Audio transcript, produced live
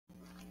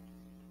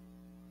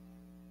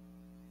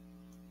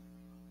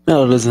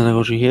Hello, this is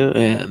Nagoshi here,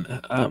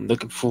 and I'm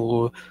looking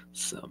for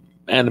some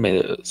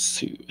animators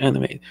to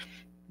animate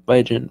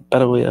Ryujin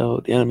Battle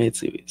Royale, the animated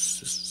series.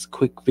 This is a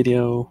quick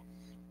video.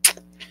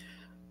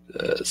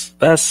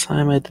 Last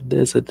time I did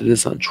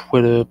this on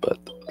Twitter, but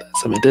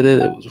last time I did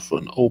it was for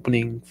an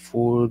opening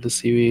for the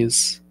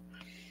series.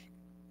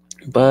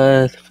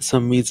 But for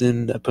some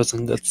reason, that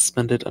person got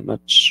suspended. I'm not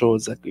sure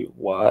exactly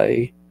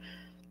why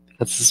they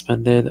got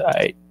suspended.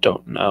 I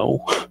don't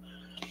know.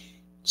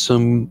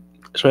 So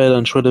I tried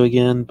on Twitter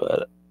again,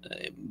 but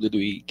I'm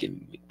literally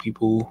getting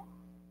people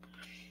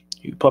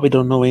who probably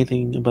don't know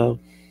anything about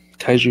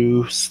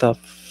kaiju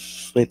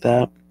stuff like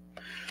that.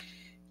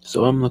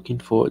 So I'm looking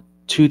for a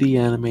 2D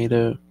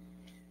animator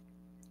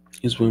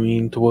who's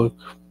willing to work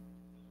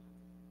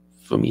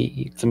for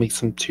me to make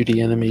some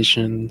 2D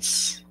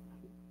animations.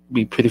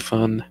 Be pretty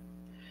fun.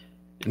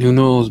 And who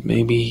knows,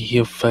 maybe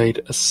he'll fight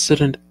a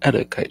certain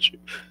other kaiju.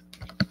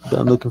 But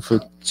I'm looking for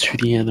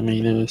 2D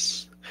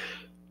animators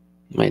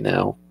right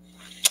now.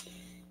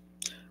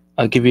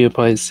 I'll give you a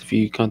price if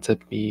you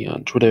contact me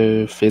on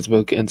Twitter,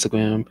 Facebook,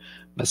 Instagram,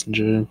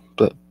 Messenger,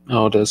 but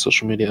all the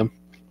social media.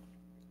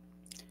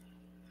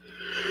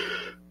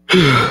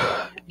 You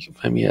can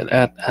find me at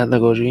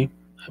Nagoji.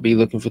 I'll be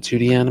looking for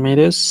 2D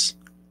animators.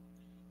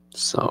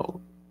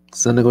 So,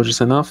 this is Nagoji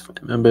sign off.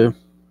 Remember,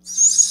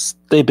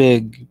 stay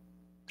big,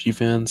 G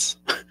fans.